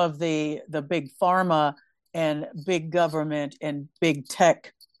some of the big pharma and big government and big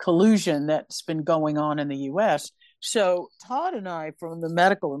tech collusion that's been going on in the US. So Todd and I, from the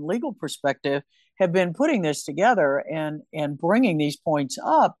medical and legal perspective, have been putting this together and bringing these points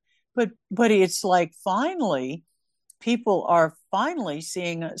up. But it's like people are finally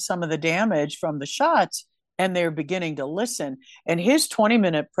seeing some of the damage from the shots, and they're beginning to listen. And his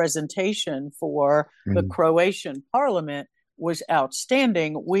 20-minute presentation for the Croatian parliament was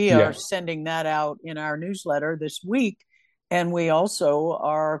outstanding. We are sending that out in our newsletter this week. And we also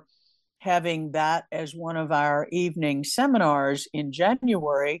are having that as one of our evening seminars in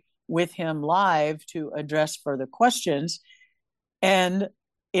January with him live to address further questions. And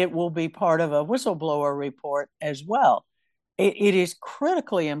it will be part of a whistleblower report as well. It is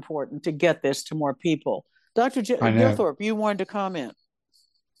critically important to get this to more people. Dr. Gilthorpe, you wanted to comment.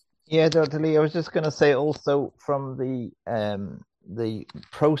 Yeah, Dr. Lee, I was just going to say also from the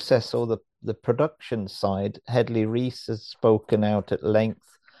process or the production side, Hedley Reese has spoken out at length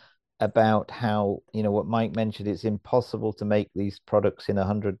about how, what Mike mentioned, it's impossible to make these products in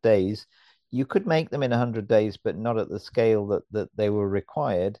 100 days. You could make them in 100 days, but not at the scale that they were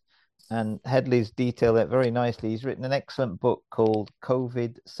required. And Hedley's detailed that very nicely. He's written an excellent book called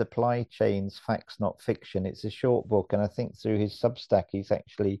COVID Supply Chains, Facts Not Fiction. It's a short book, and I think through his Substack, he's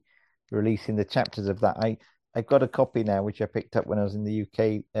actually releasing the chapters of that. I've got a copy now, which I picked up when I was in the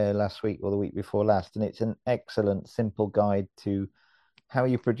UK last week or the week before last, and it's an excellent, simple guide to how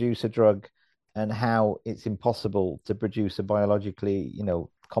you produce a drug and how it's impossible to produce a biologically,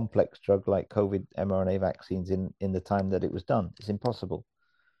 complex drug like COVID mRNA vaccines in the time that it was done. It's impossible.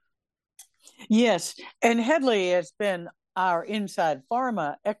 Yes, and Hedley has been our inside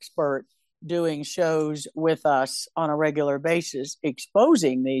pharma expert doing shows with us on a regular basis,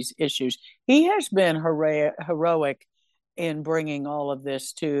 exposing these issues. He has been heroic in bringing all of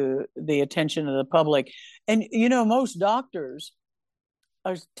this to the attention of the public. And, most doctors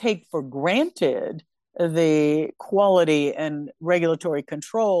take for granted the quality and regulatory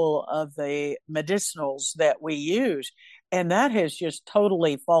control of the medicinals that we use. And that has just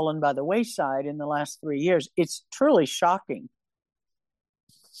totally fallen by the wayside in the last 3 years. It's truly shocking.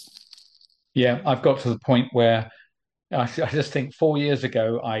 Yeah, I've got to the point where I just think 4 years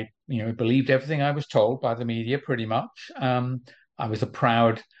ago, I believed everything I was told by the media pretty much. I was a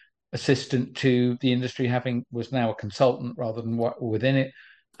proud assistant to the industry, was now a consultant rather than within it.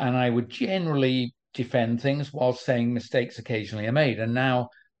 And I would generally defend things while saying mistakes occasionally are made. And now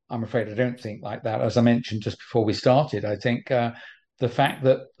I'm afraid I don't think like that. As I mentioned just before we started, I think the fact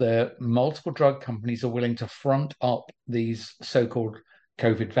that the multiple drug companies are willing to front up these so-called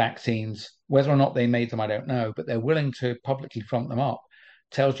COVID vaccines, whether or not they made them, I don't know, but they're willing to publicly front them up,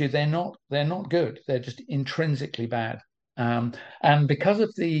 tells you they're not good. They're just intrinsically bad. And because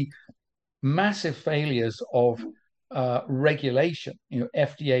of the massive failures of regulation,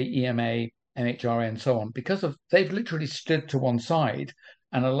 FDA, EMA, MHRA, and so on, because they've literally stood to one side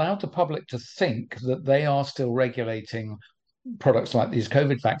and allowed the public to think that they are still regulating products like these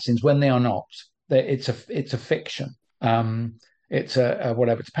COVID vaccines when they are not. It's a fiction. It's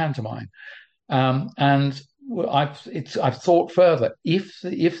it's pantomime. And I've thought further.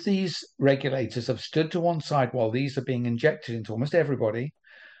 If these regulators have stood to one side while these are being injected into almost everybody,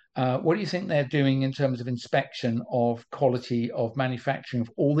 what do you think they're doing in terms of inspection of quality of manufacturing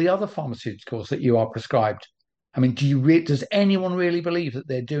of all the other pharmaceuticals that you are prescribed? I mean, does anyone really believe that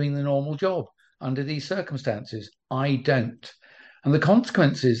they're doing the normal job under these circumstances? I don't. And the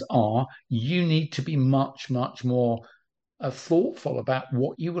consequences are you need to be much, much more thoughtful about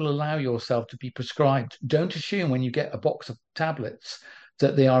what you will allow yourself to be prescribed. Don't assume when you get a box of tablets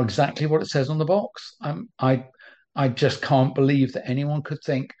that they are exactly what it says on the box. I just can't believe that anyone could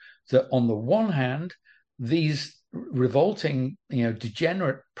think that on the one hand, these revolting,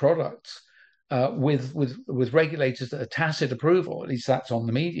 degenerate products with regulators that are tacit approval, at least that's on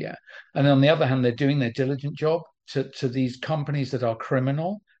the media, and on the other hand, they're doing their diligent job to these companies that are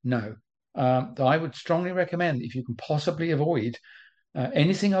criminal. No, I would strongly recommend, if you can possibly avoid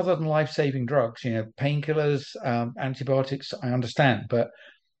anything other than life-saving drugs, painkillers, antibiotics, I understand, but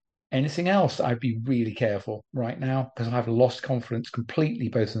anything else, I'd be really careful right now, because I've lost confidence completely,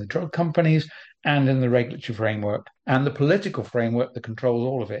 both in the drug companies and in the regulatory framework and the political framework that controls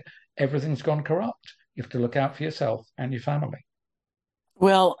all of it. Everything's gone corrupt. You have to look out for yourself and your family.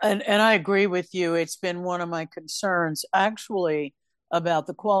 Well, and I agree with you. It's been one of my concerns, actually, about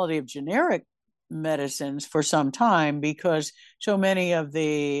the quality of generic medicines for some time, because so many of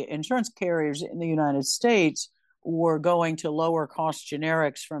the insurance carriers in the United States were going to lower cost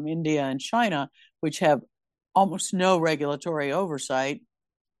generics from India and China, which have almost no regulatory oversight.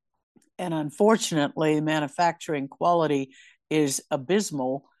 And unfortunately, the manufacturing quality is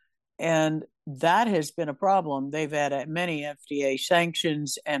abysmal. And that has been a problem. They've had many FDA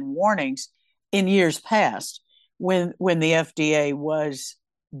sanctions and warnings in years past, when the FDA was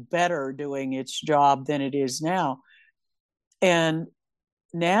better doing its job than it is now. And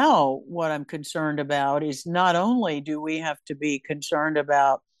now what I'm concerned about is, not only do we have to be concerned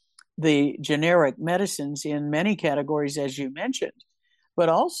about the generic medicines in many categories, as you mentioned, but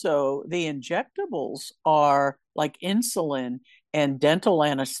also the injectables are like insulin and dental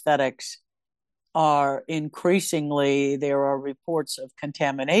anesthetics are increasingly, there are reports of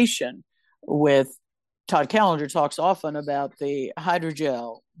contamination with, Todd Callender talks often about the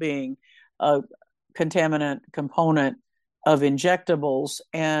hydrogel being a contaminant component of injectables.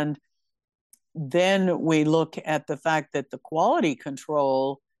 And then we look at the fact that the quality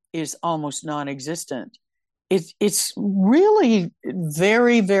control is almost non-existent. It's really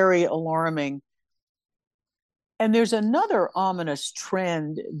very, very alarming. And there's another ominous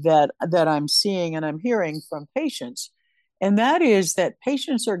trend that I'm seeing and I'm hearing from patients, and that is that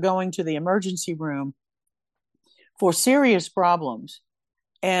patients are going to the emergency room for serious problems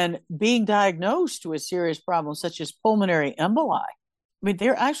and being diagnosed with serious problems such as pulmonary emboli. I mean,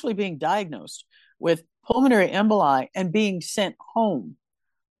 they're actually being diagnosed with pulmonary emboli and being sent home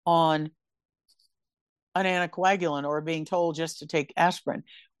on an anticoagulant or being told just to take aspirin.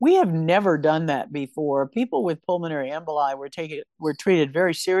 We have never done that before. People with pulmonary emboli were treated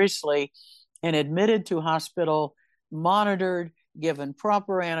very seriously and admitted to hospital, monitored, given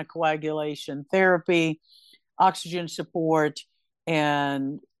proper anticoagulation therapy, oxygen support,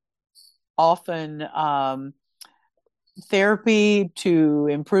 and often therapy to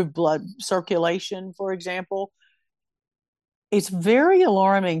improve blood circulation, for example. It's very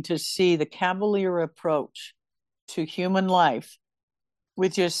alarming to see the cavalier approach to human life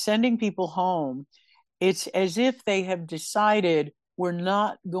with just sending people home. It's as if they have decided we're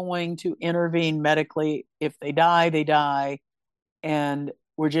not going to intervene medically. If they die, they die, and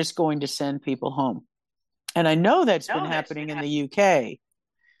we're just going to send people home. And I know that's been happening in the UK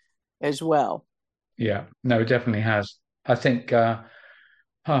as well. Yeah, no, it definitely has. I think here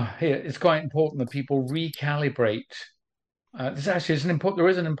it's quite important that people recalibrate. This actually is there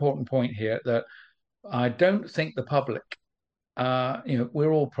is an important point here, that I don't think the public,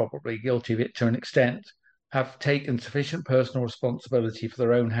 we're all probably guilty of it to an extent, have taken sufficient personal responsibility for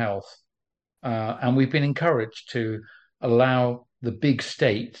their own health. And we've been encouraged to allow the big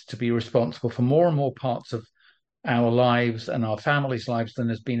state to be responsible for more and more parts of our lives and our families' lives than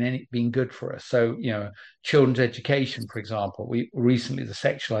has been good for us. So, children's education, for example, we recently, the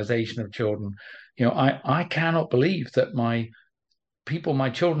sexualization of children. I cannot believe that my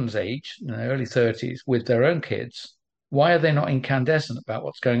children's age, early 30s, with their own kids, why are they not incandescent about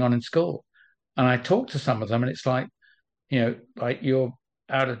what's going on in school? And I talk to some of them, and it's like, like, you're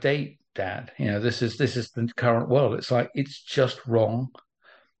out of date, Dad. This is the current world. It's like, it's just wrong.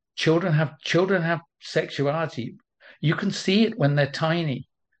 Children have sexuality. You can see it when they're tiny.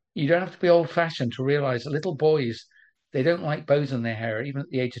 You don't have to be old-fashioned to realize that little boys, they don't like bows in their hair, even at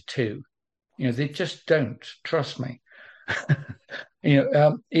the age of 2. They just don't. Trust me.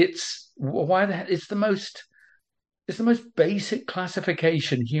 It's the most basic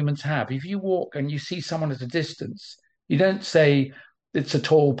classification humans have. If you walk and you see someone at a distance, you don't say it's a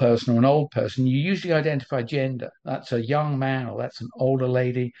tall person or an old person. You usually identify gender. That's a young man or that's an older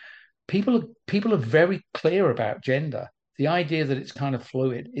lady. People are very clear about gender. the idea that it's kind of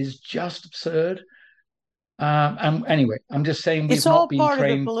fluid is just absurd. And anyway, I'm just saying It's we've all not been part of the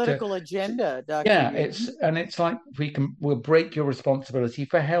trained political agenda, Dr. yeah, Newton. it's like we'll break your responsibility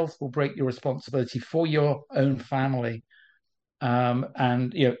for health, we'll break your responsibility for your own family.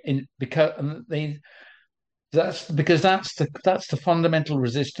 And you know, that's because that's the fundamental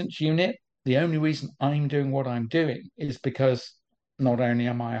resistance unit. The only reason I'm doing what I'm doing is because not only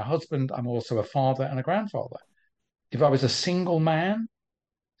am I a husband, I'm also a father and a grandfather. If I was a single man,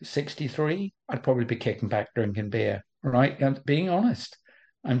 63, I'd probably be kicking back drinking beer, right? And being honest,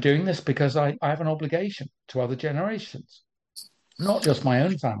 I'm doing this because I have an obligation to other generations, not just my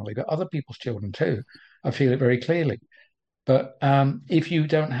own family, but other people's children too. I feel it very clearly. But if you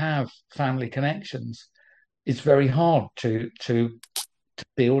don't have family connections, it's very hard to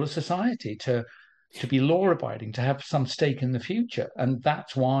build a society, to be law abiding, to have some stake in the future. And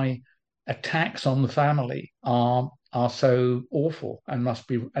that's why attacks on the family are so awful and must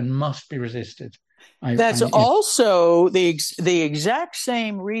be resisted. That's also the exact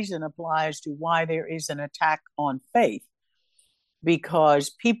same reason applies to why there is an attack on faith, because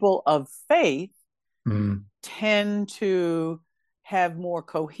people of faith tend to have more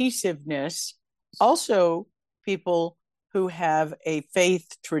cohesiveness. Also, people who have a faith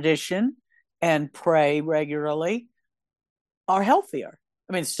tradition and pray regularly are healthier.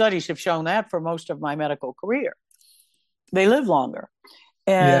 I mean, studies have shown that for most of my medical career. They live longer,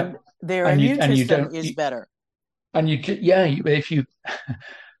 and their immune system is better. And if you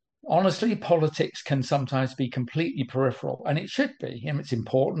honestly, politics can sometimes be completely peripheral, and it should be. I mean, it's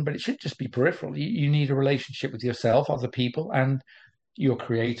important, but it should just be peripheral. You need a relationship with yourself, other people, and your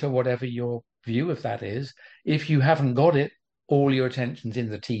creator, whatever your view of that is. If you haven't got it, all your attention's in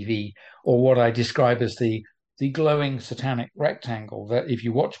the TV, or what I describe as the glowing satanic rectangle. That if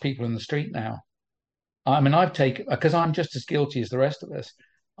you watch people in the street now, I mean, I've taken, because I'm just as guilty as the rest of us,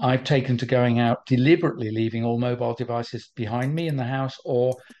 I've taken to going out, deliberately leaving all mobile devices behind me in the house,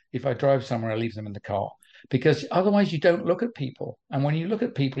 or if I drive somewhere, I leave them in the car. Because otherwise, you don't look at people. And when you look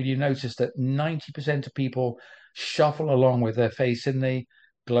at people, you notice that 90% of people shuffle along with their face in the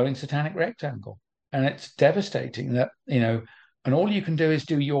glowing satanic rectangle. And it's devastating that, and all you can do is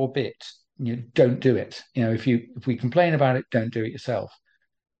do your bit. You don't do it. If we complain about it, don't do it yourself.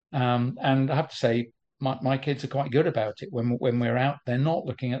 And I have to say, my kids are quite good about it. When we're out, they're not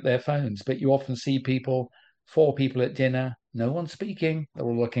looking at their phones. But you often see four people at dinner, no one speaking. They're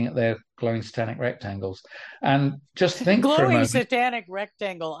all looking at their glowing satanic rectangles. And just think for a glowing moment. satanic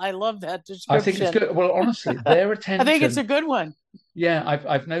rectangle. I love that description. I think it's good. Well, honestly, their attention. I think it's a good one. Yeah,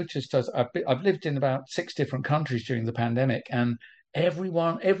 I've noticed as I've lived in about 6 different countries during the pandemic, and every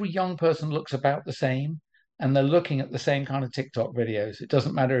young person looks about the same. And they're looking at the same kind of TikTok videos. It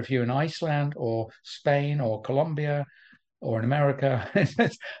doesn't matter if you're in Iceland or Spain or Colombia or in America.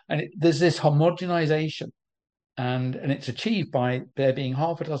 There's this homogenization, and it's achieved by there being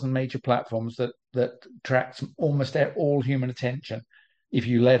half a dozen major platforms that attracts almost all human attention if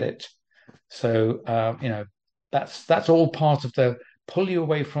you let it. So that's all part of the pull you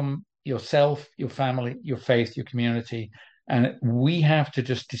away from yourself, your family, your faith, your community. And we have to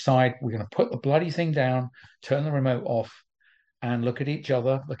just decide we're going to put the bloody thing down, turn the remote off, and look at each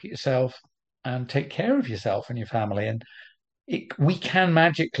other, look at yourself, and take care of yourself and your family. And we can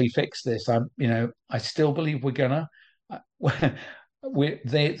magically fix this. I still believe we're gonna. The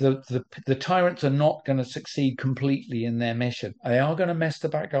tyrants are not going to succeed completely in their mission. They are going to mess the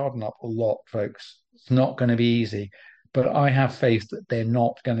back garden up a lot, folks. It's not going to be easy. But I have faith that they're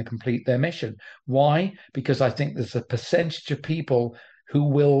not going to complete their mission. Why? Because I think there's a percentage of people who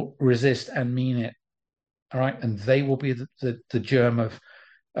will resist and mean it. All right. And they will be the germ of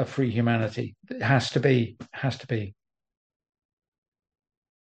free humanity. It has to be. Has to be.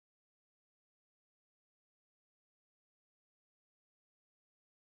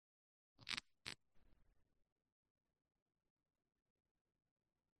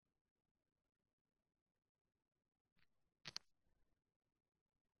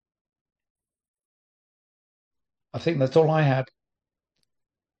 I think that's all I had.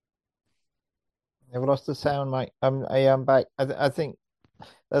 Never lost the sound, mate. I am back. I think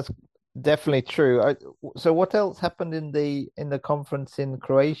that's definitely true. So what else happened in the conference in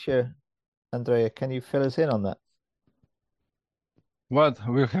Croatia, Andrea? Can you fill us in on that? Well,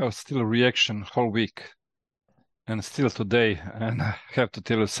 we have still reaction whole week and still today. And I have to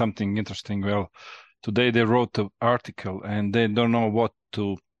tell you something interesting. Well, today they wrote an article and they don't know what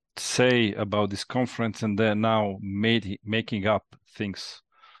to say about this conference, and they're now making up things.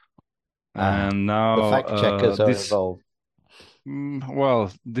 And now the fact checkers are involved.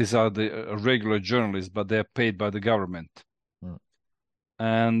 Well, these are the regular journalists, but they're paid by the government.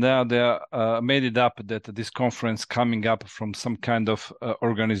 And now they made it up that this conference coming up from some kind of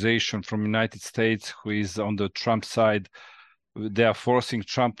organization from United States who is on the Trump side. They are forcing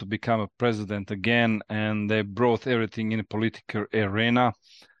Trump to become a president again, and they brought everything in a political arena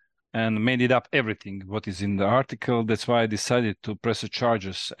and made it up everything what is in the article. That's why I decided to press the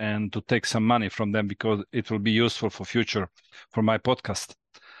charges and to take some money from them, because it will be useful for future for my podcast.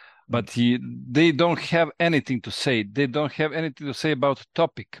 But they don't have anything to say. They don't have anything to say about the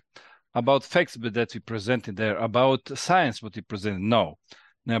topic, about facts that we presented there, about science what we presented. No,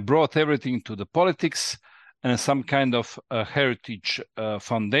 they brought everything to the politics and some kind of heritage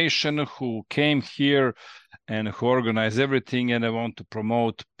foundation who came here and who organize everything, and they want to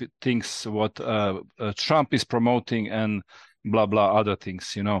promote things what Trump is promoting and blah blah other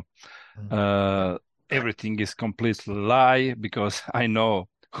things. Everything is completely lie, because I know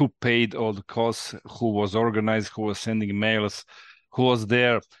who paid all the costs, who was organized, who was sending mails, who was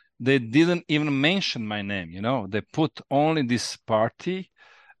there. They didn't even mention my name. They put only this party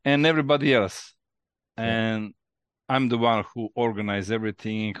and everybody else, and I'm the one who organized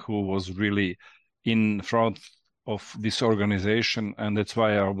everything, who was really in front of this organization, and that's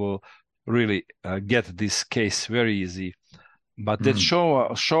why I will really get this case very easy. But that show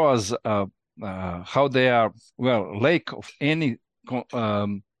us how they are, lack of any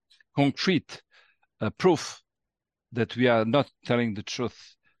concrete proof that we are not telling the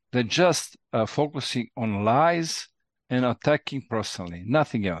truth. They're just focusing on lies and attacking personally,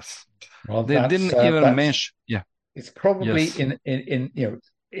 nothing else. Well, they didn't even mention. Yeah, it's probably in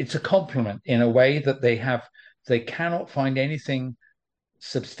it's a compliment in a way that they cannot find anything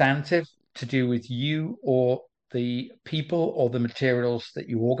substantive to do with you or the people or the materials that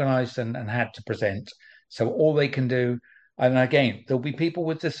you organized and had to present. So all they can do, and again, there'll be people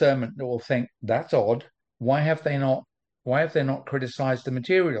with discernment that will think that's odd. Why have they not criticized the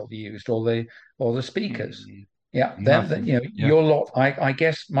material used or the speakers? Yeah, then your lot. I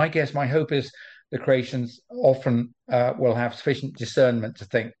guess my hope is the creations often will have sufficient discernment to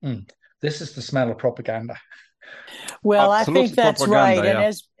think this is the smell of propaganda. Well, absolutely, I think that's right. Yeah.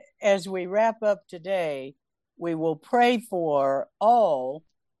 And as we wrap up today, we will pray for all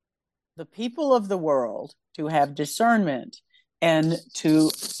the people of the world to have discernment and to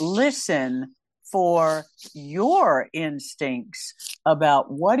listen for your instincts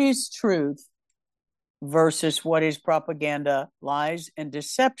about what is truth versus what is propaganda, lies, and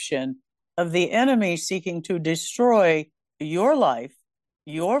deception of the enemy seeking to destroy your life,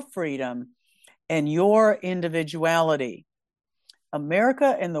 your freedom, and your individuality.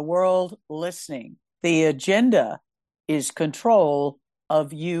 America and the world listening, the agenda is control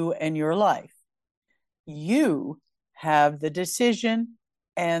of you and your life. You have the decision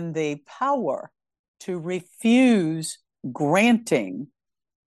and the power to refuse granting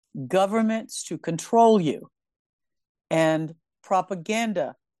governments to control you and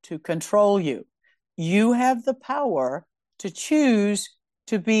propaganda to control you. You have the power to choose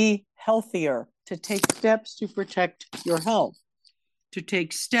to be healthier, to take steps to protect your health, to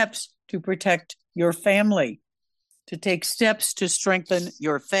take steps to protect your family, to take steps to strengthen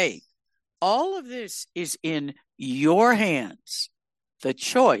your faith. All of this is in your hands. The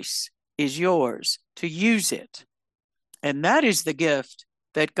choice is yours to use it. And that is the gift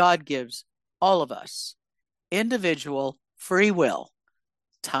that God gives all of us. Individual free will.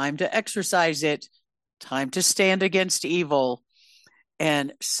 Time to exercise it. Time to stand against evil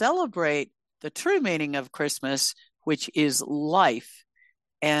and celebrate the true meaning of Christmas, which is life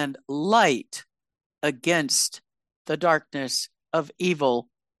and light against the darkness of evil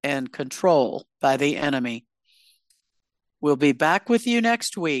and control by the enemy. We'll be back with you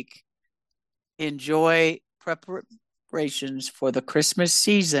next week. Enjoy preparations for the Christmas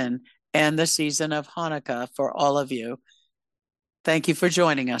season and the season of Hanukkah for all of you. Thank you for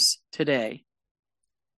joining us today.